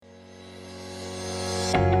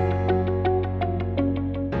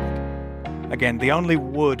again, the only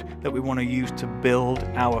wood that we want to use to build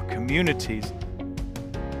our communities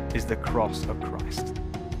is the cross of Christ.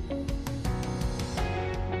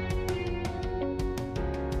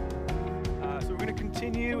 So we're going to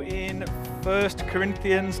continue in 1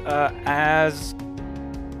 Corinthians as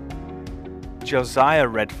Josiah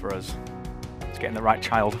read for us. It's getting the right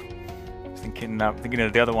child. I was thinking of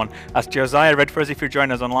the other one. As Josiah read for us, if you're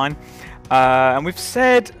joining us online. And we've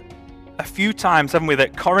said a few times, haven't we,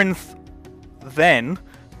 that Corinth then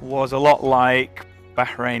was a lot like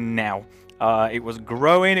Bahrain now. It was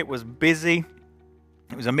growing, it was busy,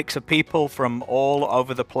 it was a mix of people from all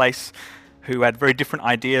over the place who had very different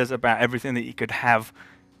ideas about everything that you could have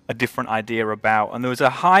a different idea about. And there was a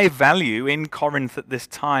high value in Corinth at this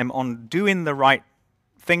time on doing the right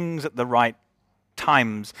things at the right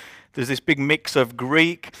times. There's this big mix of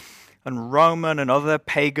Greek and Roman and other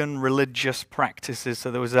pagan religious practices. So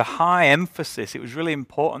there was a high emphasis. It was really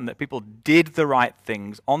important that people did the right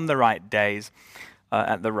things on the right days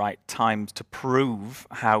at the right times to prove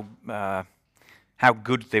how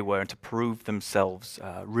good they were and to prove themselves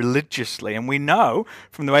religiously. And we know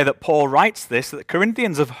from the way that Paul writes this that the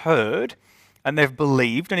Corinthians have heard and they've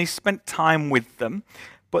believed and he's spent time with them,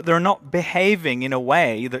 but they're not behaving in a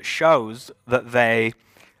way that shows that they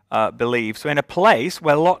believe. So in a place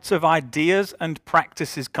where lots of ideas and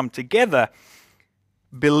practices come together,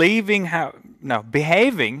 behaving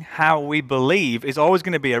how we believe is always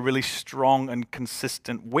going to be a really strong and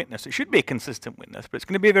consistent witness. It should be a consistent witness, but it's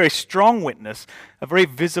going to be a very strong witness, a very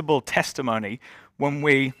visible testimony when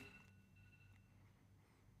we...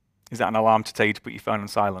 Is that an alarm to tell you to put your phone on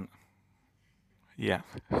silent? Yeah.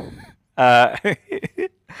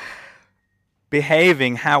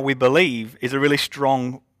 Behaving how we believe is a really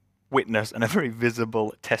strong witness and a very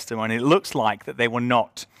visible testimony. It looks like that they were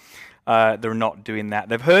not. They're not doing that.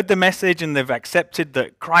 They've heard the message and they've accepted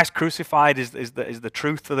that Christ crucified is the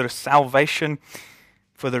truth for their salvation,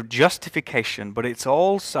 for their justification, but it's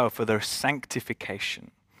also for their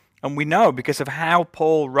sanctification. And we know because of how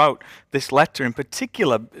Paul wrote this letter, in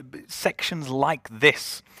particular sections like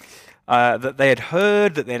this, that they had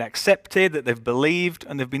heard, that they had accepted, that they've believed,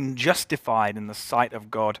 and they've been justified in the sight of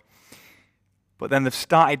God. But then they've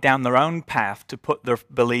started down their own path to put their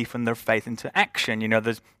belief and their faith into action. You know,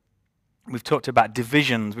 we've talked about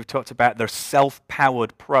divisions. We've talked about their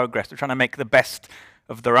self-powered progress. They're trying to make the best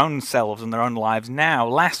of their own selves and their own lives now.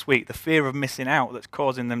 Last week, the fear of missing out that's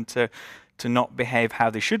causing them to not behave how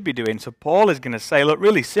they should be doing. So Paul is going to say, look,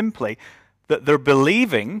 really simply, that they're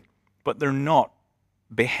believing, but they're not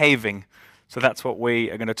behaving. So that's what we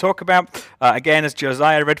are going to talk about. Again, as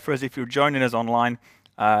Josiah read for us, if you're joining us online,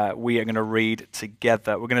 we are going to read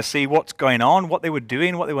together. We're going to see what's going on, what they were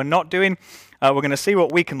doing, what they were not doing. We're going to see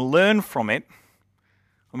what we can learn from it.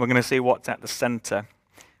 And we're going to see what's at the center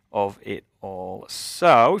of it all.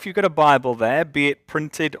 So, if you've got a Bible there, be it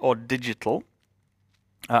printed or digital,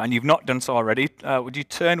 and you've not done so already, would you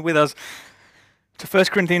turn with us to 1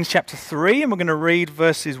 Corinthians chapter 3, and we're going to read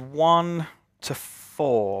verses 1 to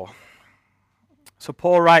 4. So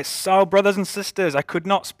Paul writes, "So, brothers and sisters, I could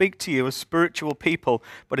not speak to you as spiritual people,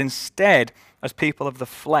 but instead as people of the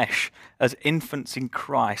flesh, as infants in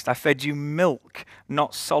Christ. I fed you milk,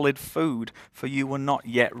 not solid food, for you were not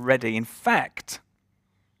yet ready. In fact,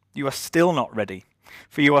 you are still not ready,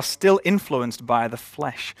 for you are still influenced by the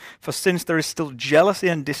flesh. For since there is still jealousy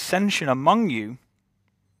and dissension among you,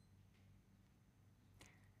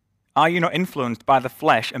 are you not influenced by the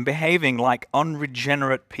flesh and behaving like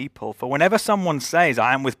unregenerate people? For whenever someone says,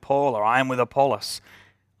 I am with Paul or I am with Apollos,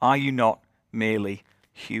 are you not merely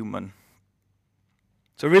human?"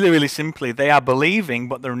 So really, really simply, they are believing,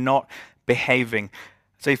 but they're not behaving.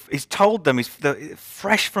 So he's told them, he's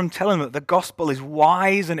fresh from telling them that the gospel is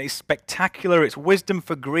wise and it's spectacular. It's wisdom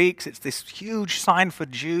for Greeks. It's this huge sign for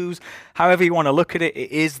Jews. However you want to look at it,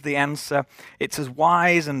 it is the answer. It's as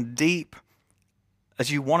wise and deep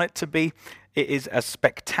as you want it to be. It is as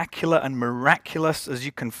spectacular and miraculous as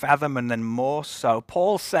you can fathom, and then more so.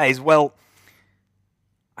 Paul says, well,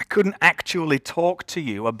 I couldn't actually talk to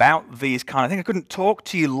you about these kind of things. I couldn't talk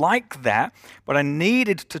to you like that, but I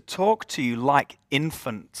needed to talk to you like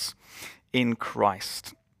infants in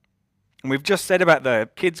Christ. And we've just said about the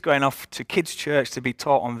kids going off to kids' church to be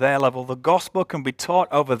taught on their level. The gospel can be taught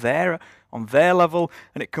over there on their level,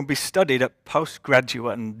 and it can be studied at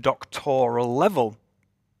postgraduate and doctoral level.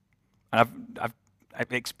 And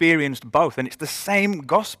I've experienced both, and it's the same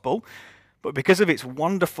gospel, but because of its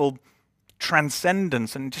wonderful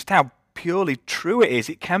transcendence and just how purely true it is,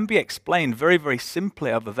 it can be explained very, very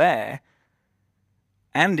simply over there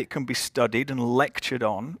and it can be studied and lectured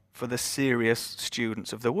on for the serious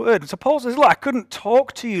students of the Word. And so Paul says, look, I couldn't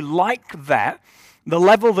talk to you like that, the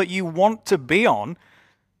level that you want to be on,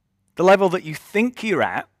 the level that you think you're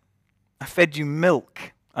at. I fed you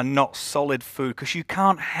milk and not solid food because you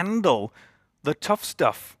can't handle the tough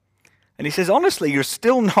stuff. And he says, honestly, you're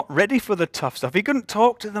still not ready for the tough stuff. He couldn't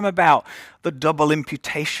talk to them about the double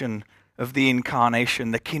imputation of the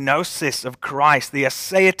incarnation, the kenosis of Christ, the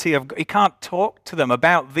aseity of God. He can't talk to them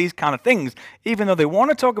about these kind of things, even though they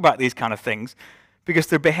want to talk about these kind of things, because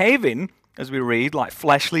they're behaving, as we read, like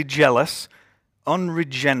fleshly, jealous,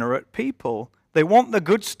 unregenerate people. They want the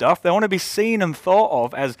good stuff. They want to be seen and thought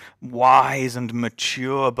of as wise and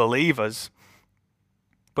mature believers,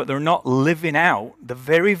 but they're not living out the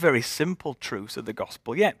very, very simple truths of the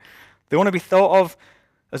gospel yet. They want to be thought of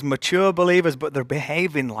as mature believers, but they're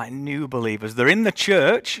behaving like new believers. They're in the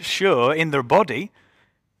church, sure, in their body,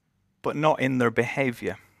 but not in their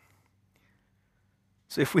behavior.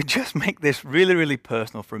 So if we just make this really, really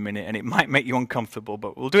personal for a minute, and it might make you uncomfortable,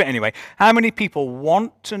 but we'll do it anyway. How many people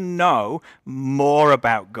want to know more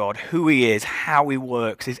about God, who He is, how He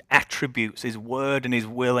works, His attributes, His word and His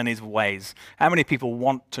will and His ways? How many people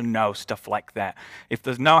want to know stuff like that? If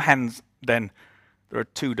there's no hands, then there are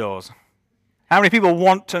two doors. How many people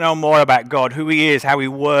want to know more about God, who He is, how He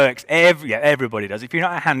works? Everybody does. If you're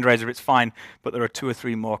not a hand raiser, it's fine, but there are 2 or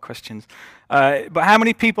 3 more questions. But how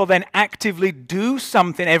many people then actively do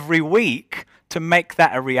something every week to make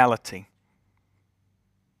that a reality?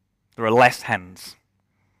 There are less hands.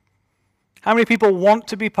 How many people want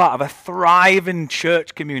to be part of a thriving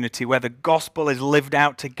church community where the gospel is lived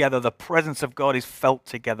out together, the presence of God is felt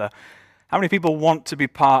together? How many people want to be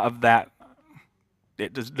part of that?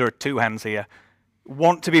 There are 2 hands here.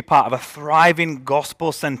 Want to be part of a thriving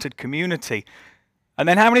gospel-centered community. And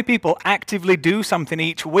then how many people actively do something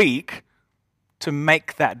each week to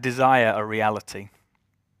make that desire a reality?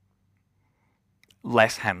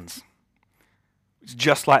 Less hands. It's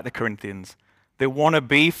just like the Corinthians. They want to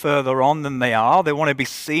be further on than they are. They want to be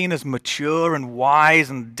seen as mature and wise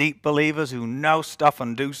and deep believers who know stuff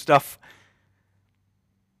and do stuff.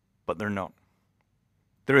 But they're not.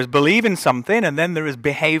 There is believing something, and then there is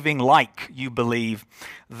behaving like you believe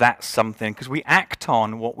that something. Because we act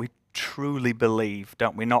on what we truly believe,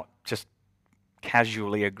 don't we? Not just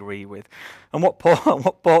casually agree with. And what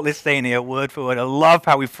Paul is saying here, word for word, I love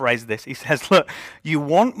how he phrased this. He says, look, you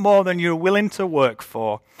want more than you're willing to work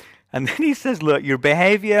for. And then he says, look, your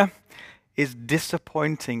behavior is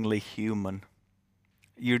disappointingly human.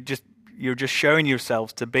 You're just showing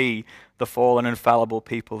yourselves to be the fallen and fallible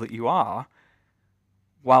people that you are,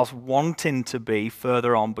 whilst wanting to be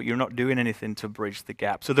further on, but you're not doing anything to bridge the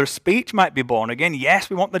gap. So their speech might be born again.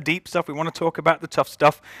 Yes, we want the deep stuff. We want to talk about the tough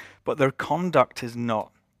stuff, but their conduct is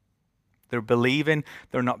not. They're believing,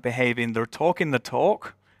 they're not behaving. They're talking the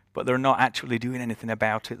talk, but they're not actually doing anything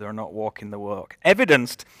about it. They're not walking the walk.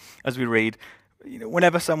 Evidenced, as we read,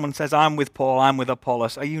 whenever someone says, I'm with Paul, I'm with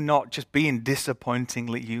Apollos, are you not just being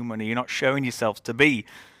disappointingly human? Are you not showing yourselves to be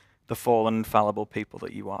the fallen and fallible people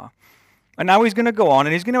that you are? And now he's going to go on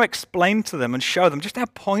and he's going to explain to them and show them just how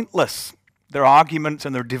pointless their arguments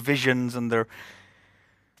and their divisions and their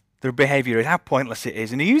behavior is, how pointless it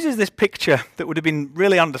is. And he uses this picture that would have been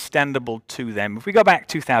really understandable to them. If we go back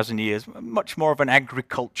 2,000 years, much more of an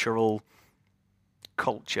agricultural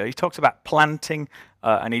culture. He talks about planting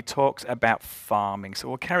and he talks about farming. So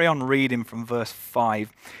we'll carry on reading from verse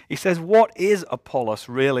 5. He says, what is Apollos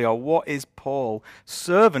really, or what is Paul?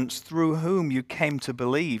 Servants through whom you came to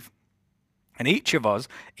believe. And each of us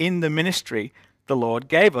in the ministry the Lord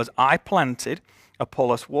gave us. I planted,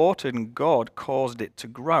 Apollos watered, and God caused it to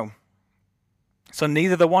grow. So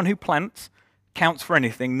neither the one who plants counts for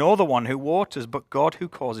anything, nor the one who waters, but God who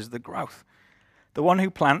causes the growth. The one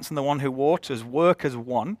who plants and the one who waters work as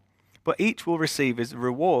one, but each will receive his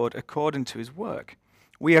reward according to his work.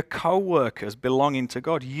 We are co-workers belonging to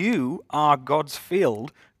God. You are God's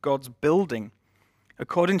field, God's building.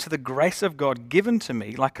 According to the grace of God given to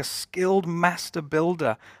me, like a skilled master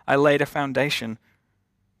builder, I laid a foundation,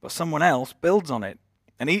 but someone else builds on it,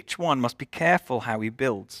 and each one must be careful how he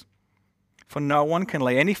builds. For no one can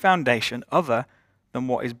lay any foundation other than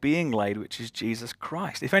what is being laid, which is Jesus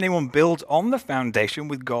Christ. If anyone builds on the foundation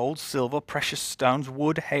with gold, silver, precious stones,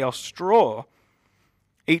 wood, hay, or straw,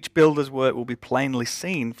 each builder's work will be plainly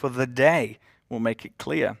seen, for the day will make it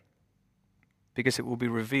clear, because it will be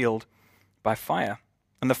revealed by fire.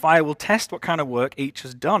 And the fire will test what kind of work each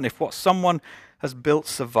has done. If what someone has built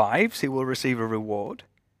survives, he will receive a reward.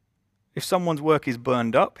 If someone's work is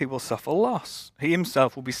burned up, he will suffer loss. He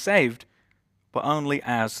himself will be saved, but only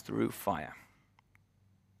as through fire.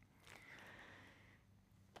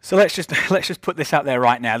 So let's just put this out there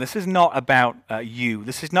right now. This is not about you.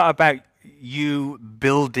 This is not about you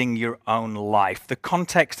building your own life. The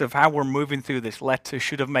context of how we're moving through this letter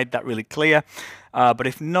should have made that really clear. But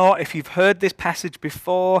if not, if you've heard this passage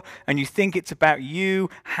before and you think it's about you,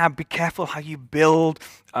 be careful how you build.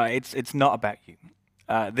 It's not about you.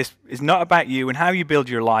 This is not about you and how you build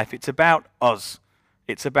your life. It's about us.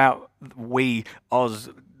 It's about we, us,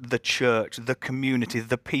 the church, the community,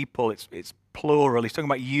 the people. It's plural. He's talking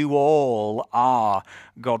about you all are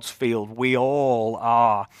God's field. We all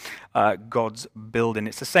are God's building.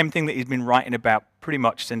 It's the same thing that he's been writing about pretty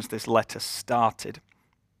much since this letter started.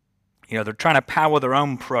 You know, they're trying to power their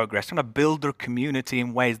own progress, trying to build their community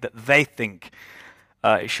in ways that they think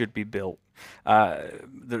it should be built.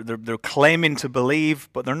 They're claiming to believe,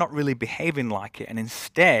 but they're not really behaving like it. And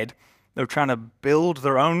instead, they're trying to build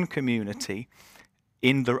their own community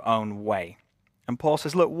in their own way. And Paul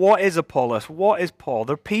says, look, what is Apollos? What is Paul?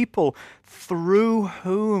 They're people through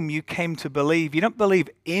whom you came to believe. You don't believe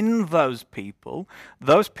in those people.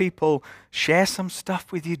 Those people share some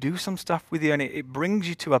stuff with you, do some stuff with you, and it brings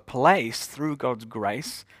you to a place through God's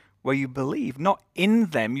grace where you believe. Not in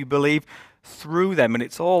them, you believe through them, and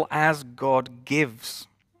it's all as God gives.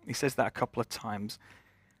 He says that a couple of times.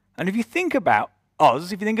 And if you think about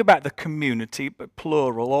us, if you think about the community, but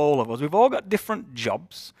plural, all of us, we've all got different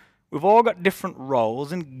jobs. We've all got different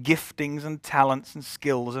roles and giftings and talents and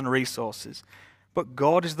skills and resources. But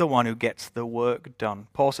God is the one who gets the work done.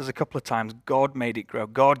 Paul says a couple of times, God made it grow.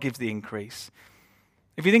 God gives the increase.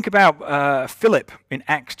 If you think about Philip in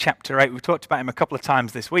Acts chapter 8, we've talked about him a couple of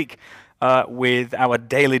times this week with our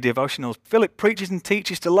daily devotionals. Philip preaches and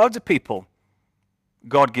teaches to loads of people.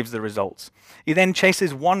 God gives the results. He then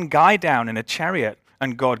chases one guy down in a chariot,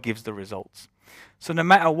 and God gives the results. So no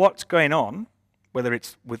matter what's going on, whether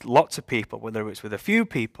it's with lots of people, whether it's with a few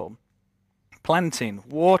people, planting,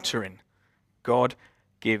 watering, God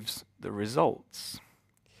gives the results.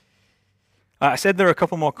 I said there are a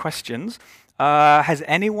couple more questions. Has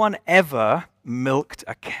anyone ever milked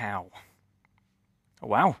a cow? Oh,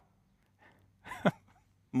 wow.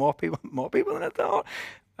 more people than I thought.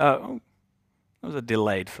 That was a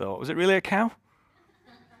delayed thought. Was it really a cow?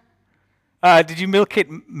 Did you milk it,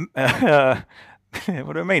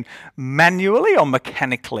 what do I mean? Manually or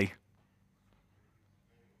mechanically?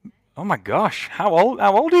 Oh my gosh, how old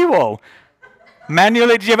are you all?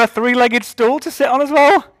 Manually, did you have a three-legged stool to sit on as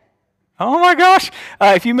well? Oh my gosh.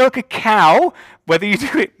 If you milk a cow, whether you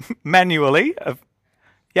do it manually,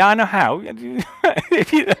 yeah, I know how.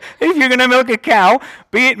 if you're going to milk a cow,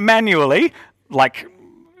 be it manually, like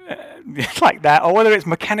that, or whether it's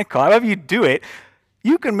mechanical, however you do it,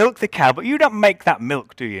 you can milk the cow, but you don't make that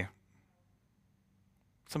milk, do you?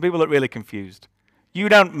 Some people are really confused. You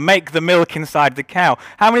don't make the milk inside the cow.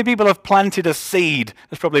 How many people have planted a seed?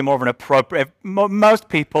 That's probably more of an appropriate. Most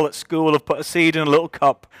people at school have put a seed in a little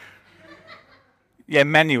cup. Yeah,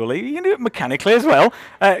 manually. You can do it mechanically as well.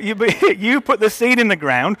 You put the seed in the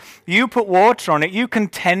ground. You put water on it. You can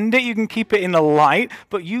tend it. You can keep it in the light.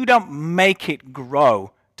 But you don't make it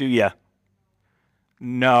grow, do you?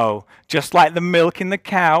 No. Just like the milk in the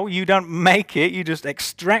cow, you don't make it. You just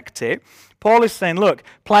extract it. Paul is saying, look,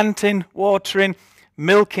 planting, watering,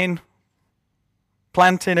 milking,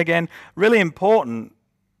 planting again, really important.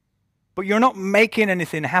 But you're not making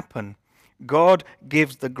anything happen. God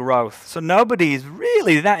gives the growth. So nobody is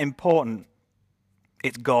really that important.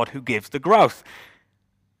 It's God who gives the growth.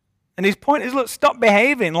 And his point is, look, stop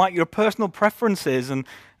behaving like your personal preferences and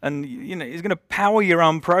you know, he's going to power your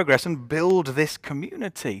own progress and build this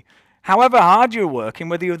community. However hard you're working,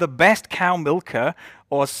 whether you're the best cow milker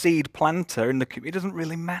or seed planter in the community, it doesn't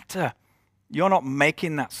really matter. You're not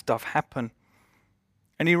making that stuff happen.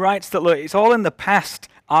 And he writes that, look, it's all in the past.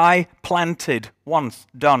 I planted, once,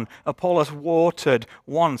 done. Apollos watered,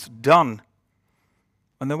 once, done.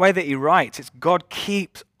 And the way that he writes, it's God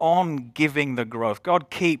keeps on giving the growth. God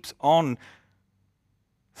keeps on,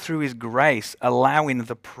 through his grace, allowing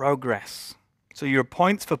the progress. So your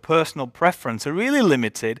points for personal preference are really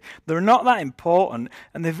limited. They're not that important,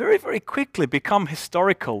 and they very, very quickly become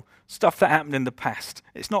historical stuff that happened in the past.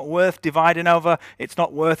 It's not worth dividing over. It's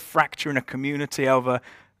not worth fracturing a community over.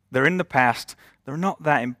 They're in the past. They're not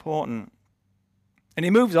that important. And he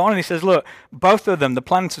moves on and he says, look, both of them, the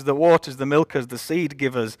planters, the waters, the milkers, the seed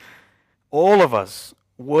givers, all of us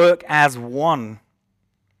work as one,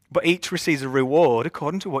 but each receives a reward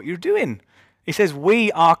according to what you're doing. He says,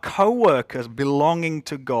 we are co-workers belonging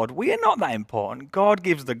to God. We are not that important. God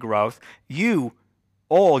gives the growth. You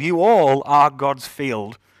all are God's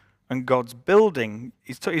field, and God's building.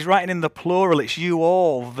 He's writing in the plural. It's you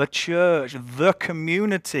all, the church, the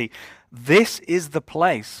community. This is the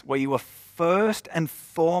place where you are first and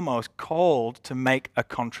foremost called to make a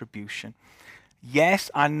contribution. Yes,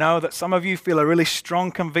 I know that some of you feel a really strong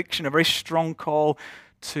conviction, a very strong call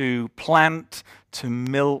to plant, to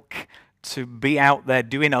milk, to be out there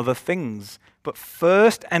doing other things. But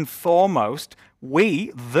first and foremost,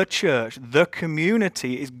 we, the church, the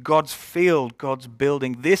community, is God's field, God's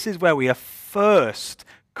building. This is where we are first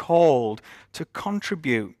called to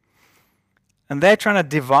contribute. And they're trying to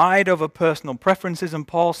divide over personal preferences, and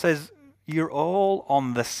Paul says, you're all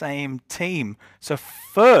on the same team. So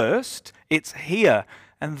first, it's here,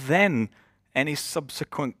 and then any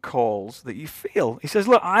subsequent calls that you feel. He says,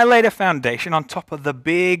 look, I laid a foundation on top of the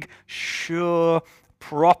big, sure,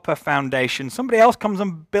 proper foundation. Somebody else comes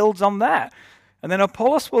and builds on that. And then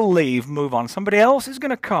Apollos will leave, move on. Somebody else is going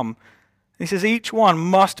to come. He says each one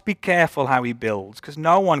must be careful how he builds, because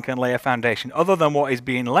no one can lay a foundation other than what is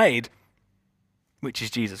being laid, which is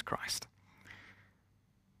Jesus Christ.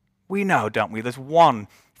 We know, don't we? There's one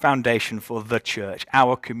foundation for the church,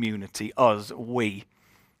 our community, us, we.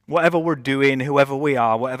 Whatever we're doing, whoever we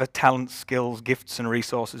are, whatever talents, skills, gifts, and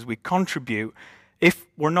resources we contribute, if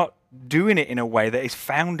we're not doing it in a way that is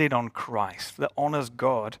founded on Christ, that honors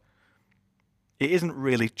God, it isn't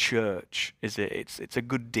really church, is it? It's a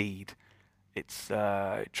good deed. It's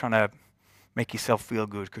trying to make yourself feel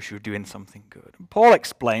good because you're doing something good. And Paul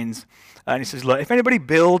explains, and he says, look, if anybody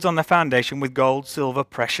builds on the foundation with gold, silver,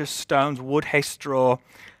 precious stones, wood, hay, straw,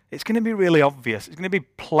 it's going to be really obvious. It's going to be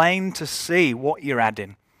plain to see what you're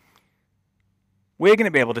adding. We're going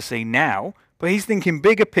to be able to see now, but he's thinking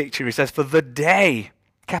bigger picture. He says, for the day,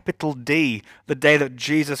 capital D, the day that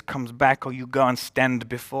Jesus comes back or you go and stand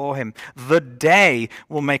before him, the day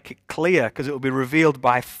will make it clear because it will be revealed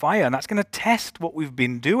by fire, and that's going to test what we've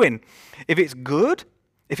been doing. If it's good,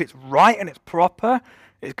 if it's right and it's proper,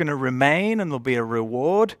 it's going to remain and there'll be a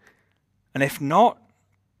reward. And if not,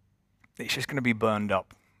 it's just going to be burned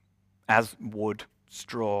up as wood,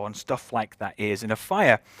 straw, and stuff like that is in a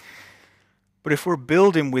fire. But if we're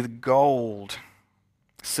building with gold,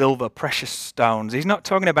 silver, precious stones, he's not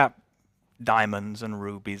talking about diamonds and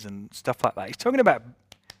rubies and stuff like that. He's talking about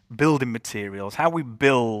building materials, how we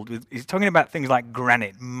build. He's talking about things like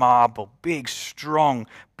granite, marble, big, strong,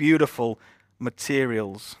 beautiful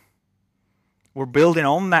materials. We're building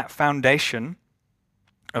on that foundation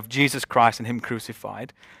of Jesus Christ and him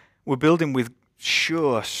crucified. We're building with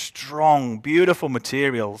sure, strong, beautiful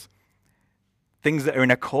materials, things that are in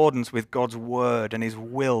accordance with God's word and his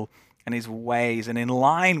will and his ways and in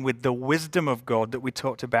line with the wisdom of God that we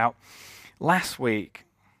talked about last week.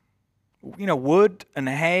 You know, wood and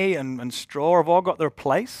hay and straw have all got their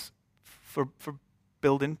place for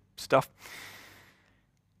building stuff.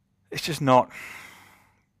 It's just not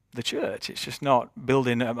the church. It's just not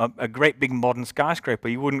building a great big modern skyscraper.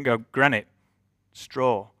 You wouldn't go granite,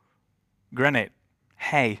 straw, granite,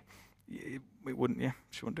 hay. We wouldn't,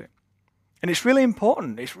 she wouldn't do it. And it's really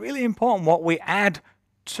important. It's really important what we add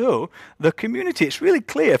to the community. It's really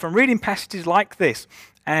clear from reading passages like this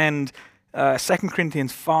and 2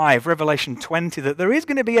 Corinthians 5, Revelation 20, that there is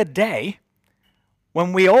going to be a day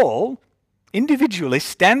when we all individually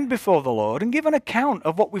stand before the Lord and give an account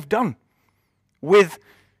of what we've done with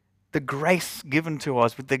the grace given to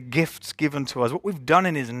us, with the gifts given to us, what we've done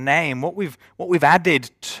in his name, what we've added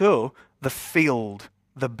to the field,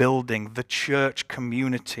 the building, the church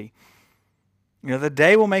community. You know, the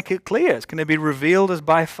day will make it clear. It's going to be revealed as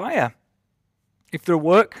by fire. If the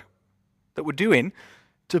work that we're doing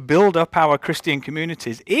to build up our Christian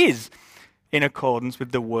communities is in accordance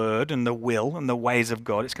with the word and the will and the ways of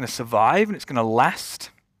God, it's going to survive and it's going to last.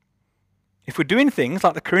 If we're doing things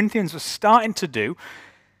like the Corinthians were starting to do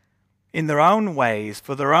in their own ways,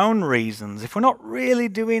 for their own reasons, if we're not really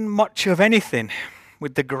doing much of anything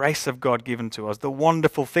with the grace of God given to us, the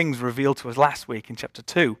wonderful things revealed to us last week in chapter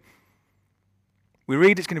 2, we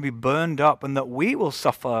read it's going to be burned up and that we will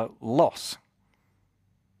suffer loss.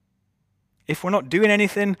 If we're not doing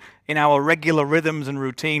anything in our regular rhythms and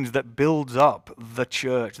routines that builds up the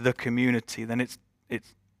church, the community, then it's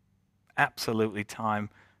absolutely time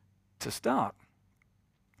to start.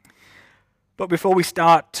 But before we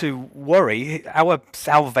start to worry, our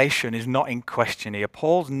salvation is not in question here.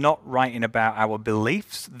 Paul's not writing about our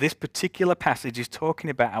beliefs. This particular passage is talking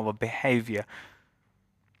about our behavior.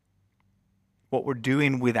 What we're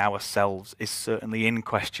doing with ourselves is certainly in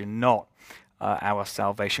question, not our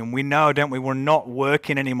salvation. We know, don't we, we're not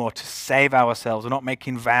working anymore to save ourselves. We're not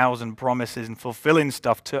making vows and promises and fulfilling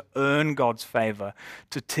stuff to earn God's favor,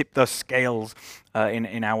 to tip the scales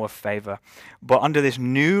in our favor. But under this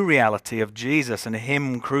new reality of Jesus and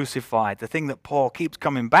Him crucified, the thing that Paul keeps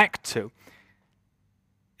coming back to,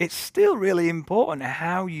 it's still really important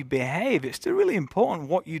how you behave. It's still really important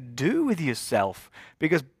what you do with yourself,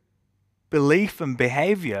 because belief and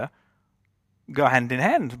behavior go hand in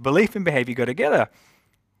hand. Belief and behavior go together.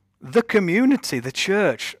 The community, the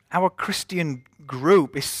church, our Christian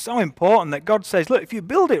group is so important that God says, look, if you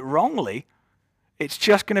build it wrongly, it's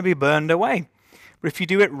just going to be burned away. But if you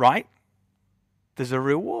do it right, there's a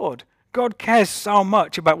reward. God cares so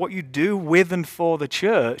much about what you do with and for the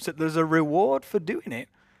church that there's a reward for doing it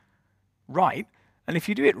right. And if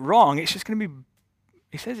you do it wrong, it's just going to be,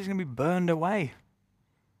 He says it's going to be burned away.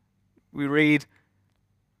 We read,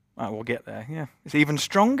 we'll get there. Yeah, it's even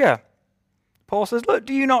stronger. Paul says, look,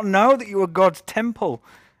 do you not know that you are God's temple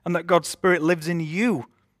and that God's Spirit lives in you?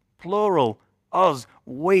 Plural, us,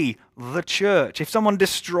 we, the church. If someone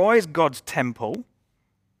destroys God's temple,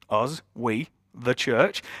 us, we, the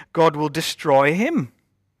church, God will destroy him.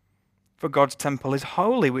 For God's temple is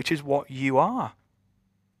holy, which is what you are.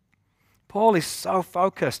 Paul is so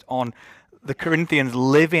focused on the Corinthians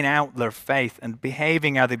living out their faith and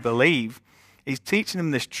behaving how they believe. He's teaching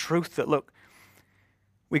them this truth that, look,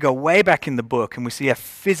 we go way back in the book and we see a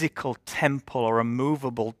physical temple or a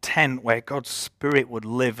movable tent where God's Spirit would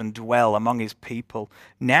live and dwell among His people.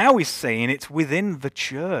 Now he's saying it's within the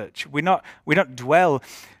church. We don't dwell.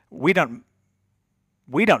 We don't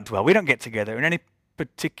get together in any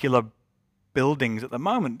particular buildings at the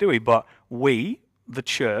moment, do we? But we, the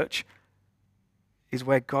church, is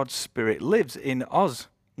where God's Spirit lives in us.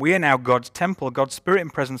 We are now God's temple. God's Spirit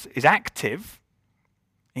and presence is active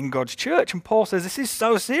in God's church. And Paul says, this is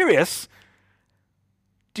so serious.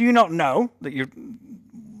 Do you not know that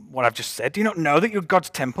what I've just said, do you not know that you're God's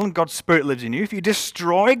temple and God's Spirit lives in you? If you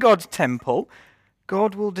destroy God's temple,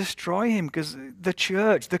 God will destroy him, because the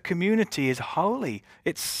church, the community is holy.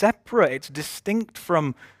 It's separate. It's distinct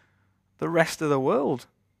from the rest of the world.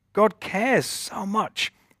 God cares so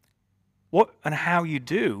much what and how you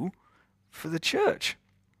do for the church.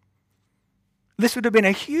 This would have been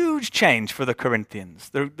a huge change for the Corinthians.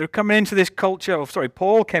 They're coming into this culture,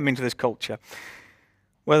 Paul came into this culture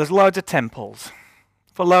where there's loads of temples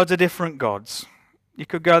for loads of different gods. You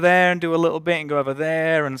could go there and do a little bit and go over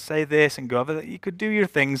there and say this and go over there. You could do your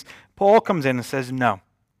things. Paul comes in and says, no.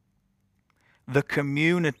 The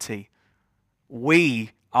community,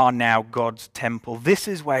 we are now God's temple. This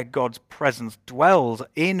is where God's presence dwells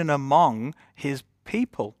in and among His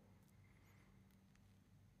people.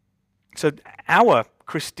 So our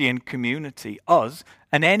Christian community, us,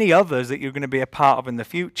 and any others that you're going to be a part of in the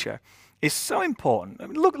future, is so important. I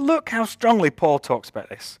mean, look how strongly Paul talks about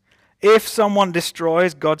this. If someone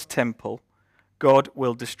destroys God's temple, God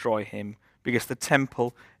will destroy him, because the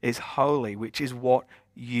temple is holy, which is what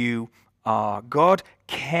you are. God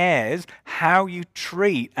cares how you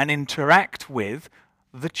treat and interact with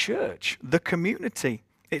the church, the community.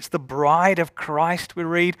 It's the bride of Christ, we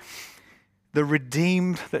read, the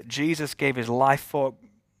redeemed that Jesus gave His life for.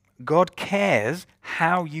 God cares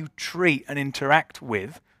how you treat and interact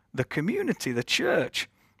with the community, the church.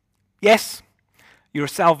 Yes, your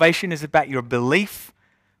salvation is about your belief,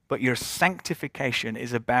 but your sanctification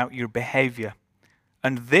is about your behavior.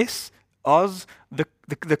 And this, us,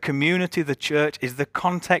 the community, the church, is the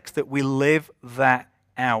context that we live that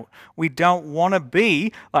out. We don't want to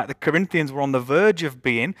be like the Corinthians were on the verge of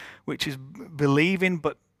being, which is believing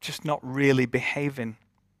but just not really behaving.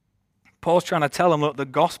 Paul's trying to tell them, look, the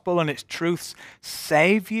gospel and its truths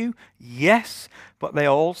save you, yes, but they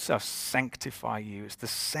also sanctify you. It's the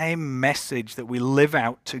same message that we live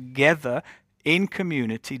out together in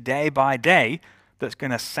community day by day that's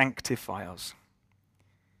going to sanctify us.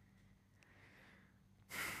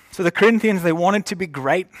 So the Corinthians, they wanted to be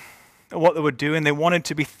great at what they were doing. They wanted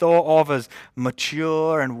to be thought of as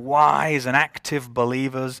mature and wise and active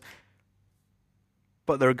believers.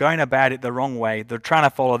 But they're going about it the wrong way. They're trying to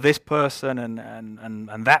follow this person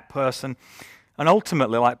and that person. And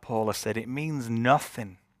ultimately, like Paul has said, it means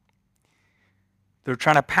nothing. They're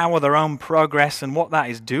trying to power their own progress, and what that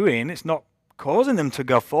is doing, it's not causing them to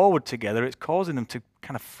go forward together. It's causing them to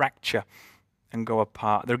kind of fracture and go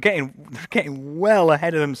apart. They're getting well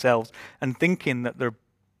ahead of themselves and thinking that they're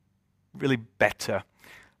really better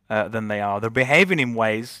than they are. They're behaving in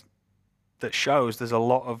ways that shows there's a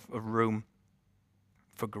lot of room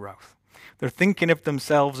for growth. They're thinking of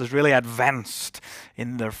themselves as really advanced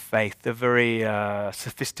in their faith. They're very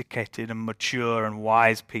sophisticated and mature and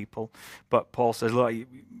wise people. But Paul says, look,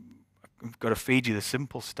 I've got to feed you the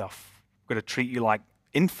simple stuff. I've got to treat you like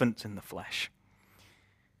infants in the flesh.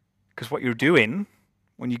 Because what you're doing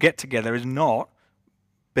when you get together is not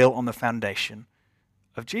built on the foundation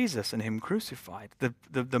of Jesus and Him crucified.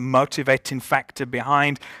 The motivating factor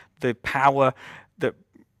behind the power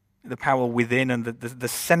within and the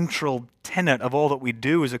central tenet of all that we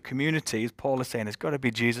do as a community, as Paul is saying, has got to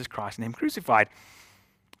be Jesus Christ and Him crucified.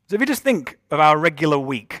 So if you just think of our regular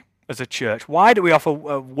week as a church, why do we offer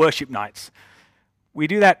worship nights? We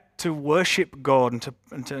do that to worship God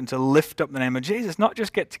and to lift up the name of Jesus, not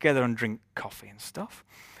just get together and drink coffee and stuff.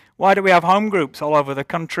 Why do we have home groups all over the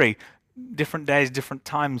country, different days, different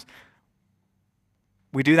times?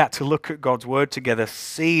 We do that to look at God's Word together,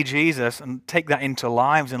 see Jesus, and take that into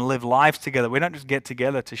lives and live lives together. We don't just get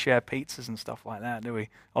together to share pizzas and stuff like that, do we?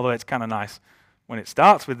 Although it's kind of nice when it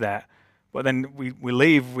starts with that. But then we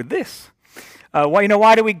leave with this.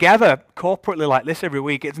 Why do we gather corporately like this every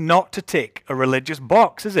week? It's not to tick a religious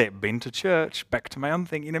box, is it? Been to church, back to my own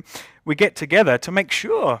thing. We get together to make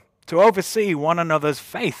sure, to oversee one another's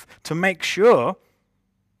faith, to make sure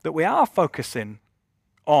that we are focusing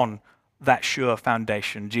on that sure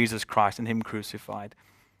foundation, Jesus Christ and Him crucified.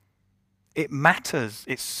 It matters.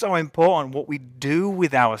 It's so important what we do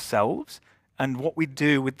with ourselves and what we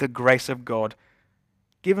do with the grace of God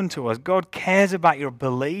given to us. God cares about your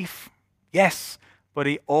belief, yes, but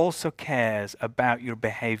He also cares about your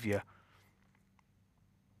behavior.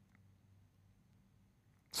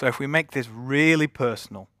 So if we make this really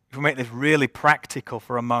personal, if we make this really practical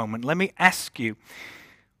for a moment, let me ask you,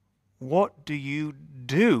 what do you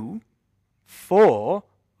do for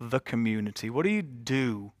the community? What do you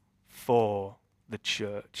do for the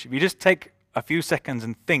church? If you just take a few seconds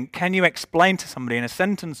and think, can you explain to somebody in a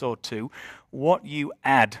sentence or two what you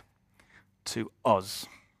add to us?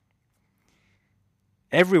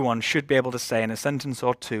 Everyone should be able to say in a sentence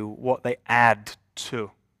or two what they add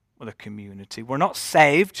to the community. We're not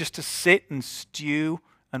saved just to sit and stew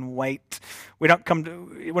and wait. We're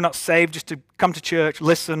not saved just to come to church,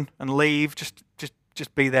 listen and leave,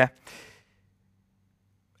 just be there.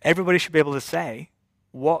 Everybody should be able to say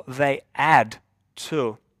what they add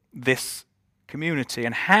to this community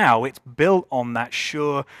and how it's built on that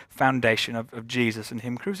sure foundation of Jesus and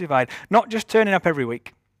Him crucified. Not just turning up every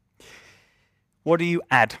week. What do you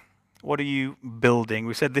add? What are you building?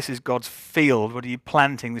 We said this is God's field. What are you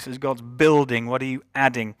planting? This is God's building. What are you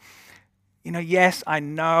adding? Yes, I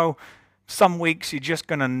know some weeks you're just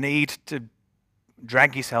going to need to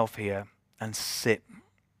drag yourself here and sit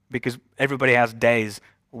because everybody has days,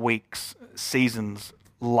 weeks, seasons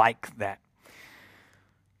like that.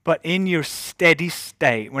 But in your steady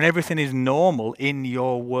state, when everything is normal in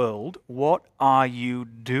your world, what are you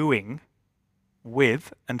doing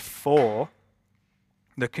with and for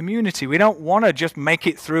the community? We don't want to just make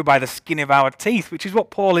it through by the skin of our teeth, which is what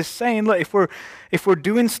Paul is saying. Look, if we're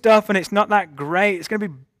doing stuff and it's not that great, it's going to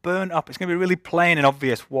be burnt up. It's going to be really plain and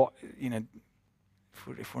obvious what,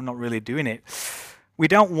 if we're not really doing it. We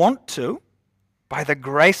don't want to, by the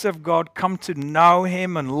grace of God, come to know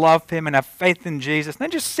Him and love Him and have faith in Jesus, and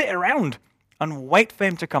then just sit around and wait for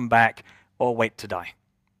Him to come back or wait to die.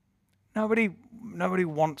 Nobody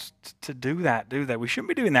wants to do that, do they? We shouldn't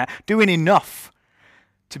be doing that. Doing enough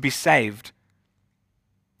to be saved.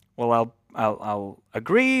 Well, I'll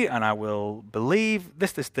agree and I will believe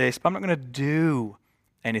this, but I'm not going to do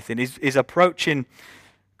anything. Is approaching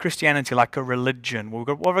Christianity like a religion. What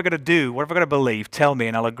have I got to do? What have I got to believe? Tell me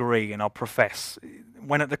and I'll agree and I'll profess.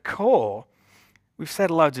 When at the core, we've said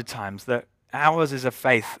loads of times that ours is a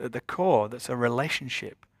faith at the core that's a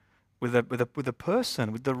relationship with a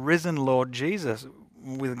person, with the risen Lord Jesus,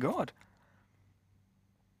 with God.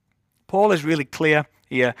 Paul is really clear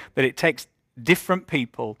here that it takes different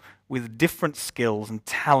people with different skills and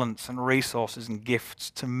talents and resources and gifts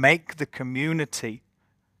to make the community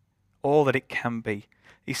all that it can be.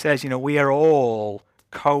 He says, we are all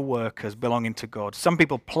co-workers belonging to God. Some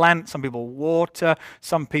people plant, some people water,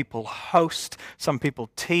 some people host, some people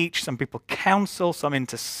teach, some people counsel, some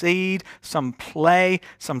intercede, some play,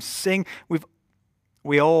 some sing.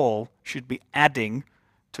 We all should be adding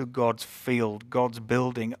to God's field, God's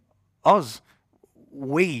building. Us,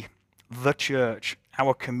 we, the church,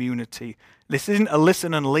 our community. This isn't a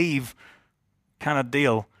listen and leave kind of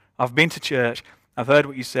deal. I've been to church, I've heard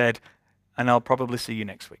what you said, and I'll probably see you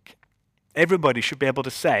next week. Everybody should be able to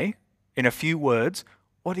say, in a few words,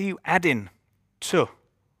 what are you adding to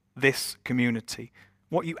this community?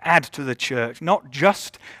 What you add to the church, not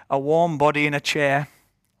just a warm body in a chair,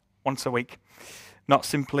 once a week, not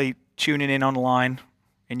simply tuning in online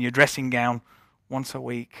in your dressing gown once a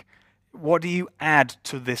week. What do you add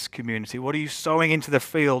to this community? What are you sowing into the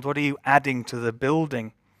field? What are you adding to the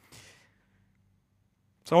building?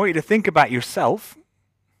 So I want you to think about yourself,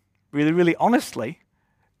 really, really honestly,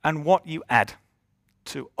 and what you add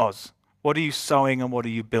to us. What are you sowing and what are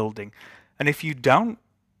you building? And if you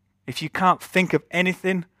can't think of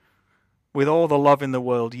anything with all the love in the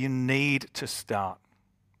world, you need to start.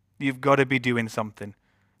 You've got to be doing something.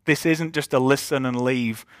 This isn't just a listen and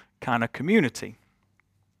leave kind of community.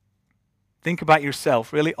 Think about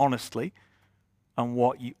yourself really honestly and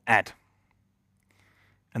what you add.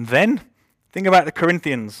 And then think about the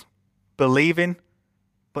Corinthians, believing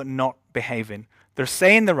but not behaving. They're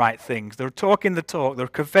saying the right things. They're talking the talk. They're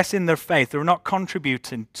confessing their faith. They're not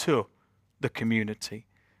contributing to the community.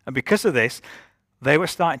 And because of this, they were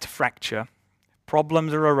starting to fracture.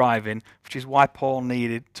 Problems are arriving, which is why Paul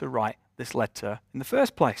needed to write this letter in the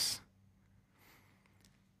first place.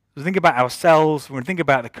 So think about ourselves, we're going to think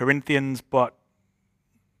about the Corinthians, but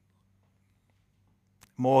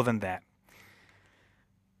more than that.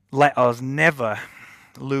 Let us never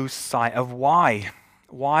lose sight of why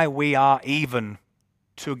we are even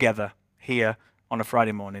together here on a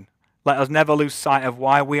Friday morning. Let us never lose sight of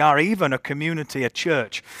why we are even a community, a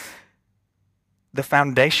church. The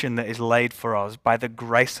foundation that is laid for us by the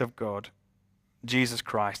grace of God, Jesus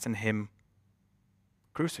Christ and Him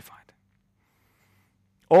crucified.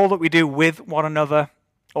 All that we do with one another,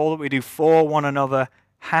 all that we do for one another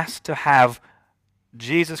has to have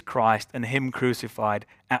Jesus Christ and Him crucified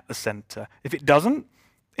at the center. If it doesn't,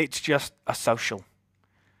 it's just a social.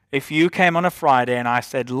 If you came on a Friday and I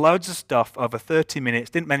said loads of stuff over 30 minutes,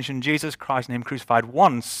 didn't mention Jesus Christ and Him crucified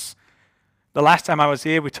once, the last time I was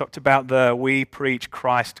here we talked about we preach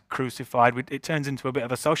Christ crucified. It turns into a bit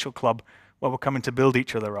of a social club where we're coming to build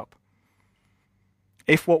each other up.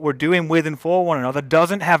 If what we're doing with and for one another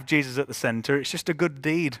doesn't have Jesus at the center, it's just a good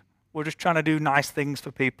deed. We're just trying to do nice things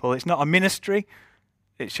for people. It's not a ministry.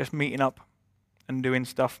 It's just meeting up and doing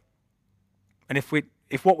stuff. And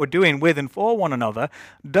if what we're doing with and for one another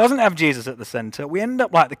doesn't have Jesus at the center, we end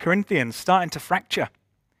up like the Corinthians, starting to fracture.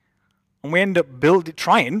 And we end up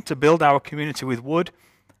trying to build our community with wood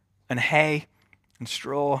and hay and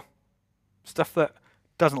straw, stuff that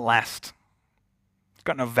doesn't last. It's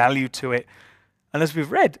got no value to it. And as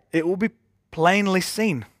we've read, it will be plainly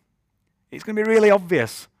seen. It's going to be really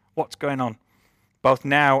obvious what's going on, both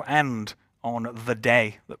now and on the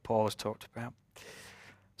day that Paul has talked about.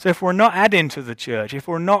 So if we're not adding to the church, if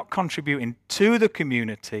we're not contributing to the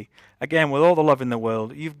community, again, with all the love in the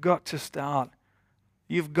world, you've got to start.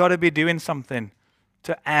 You've got to be doing something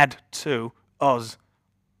to add to us,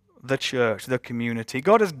 the church, the community.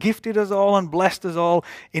 God has gifted us all and blessed us all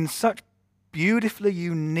in such beautifully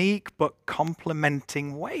unique but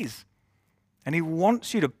complementing ways. And He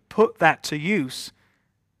wants you to put that to use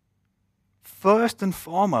first and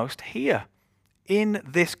foremost here in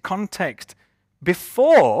this context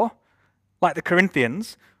before, like the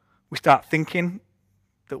Corinthians, we start thinking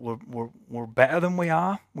that we're better than we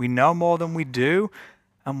are, we know more than we do,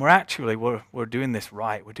 and we're doing this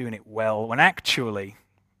right, we're doing it well, when actually,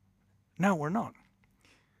 no, we're not.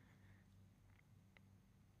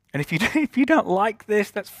 And if you don't like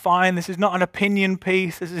this, that's fine. This is not an opinion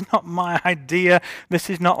piece. This is not my idea. This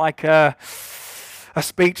is not like a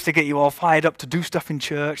speech to get you all fired up to do stuff in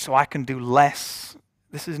church so I can do less.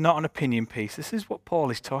 This is not an opinion piece. This is what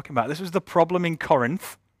Paul is talking about. This was the problem in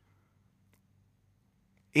Corinth.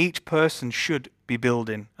 Each person should be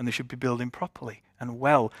building, and they should be building properly and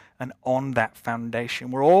well and on that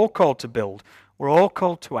foundation. We're all called to build. We're all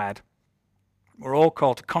called to add. We're all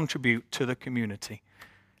called to contribute to the community.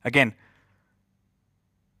 Again,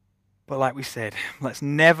 but like we said, let's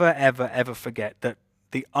never, ever, ever forget that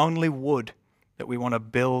the only wood that we want to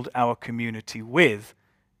build our community with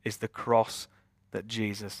is the cross that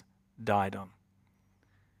Jesus died on.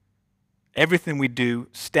 Everything we do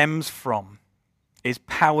stems from, is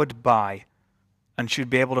powered by, and should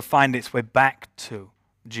be able to find its way back to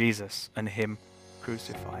Jesus and Him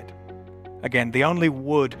crucified. Again, the only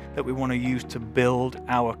wood that we want to use to build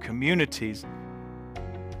our communities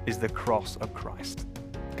is the cross of Christ.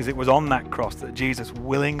 Because it was on that cross that Jesus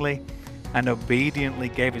willingly and obediently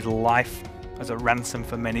gave His life as a ransom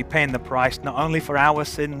for many, paying the price not only for our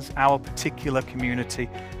sins, our particular community,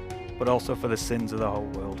 but also for the sins of the whole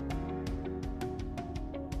world.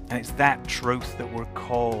 And it's that truth that we're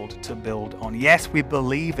called to build on. Yes, we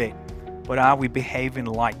believe it, but are we behaving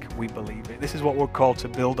like we believe it? This is what we're called to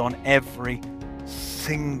build on, every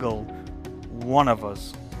single one of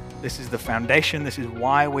us. This is the foundation. This is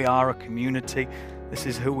why we are a community. This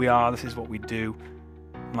is who we are. This is what we do.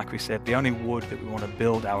 And like we said, the only wood that we want to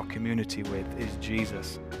build our community with is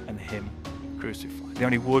Jesus and Him crucified. The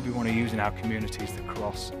only wood we want to use in our community is the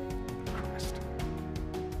cross of Christ.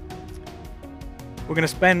 We're going to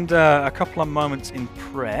spend a couple of moments in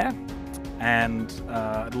prayer, and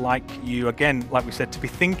I'd like you, again, like we said, to be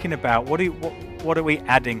thinking about what are we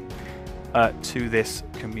adding to this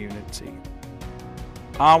community?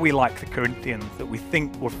 Are we like the Corinthians, that we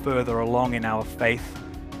think we're further along in our faith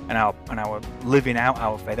and our living out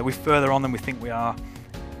our faith? Are we further on than we think we are?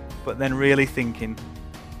 But then really thinking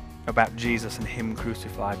about Jesus and Him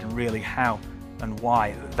crucified, and really how and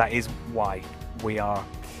why that is why we are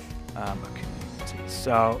a community.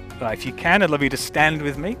 So if you can, I'd love you to stand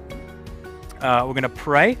with me. We're going to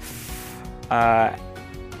pray.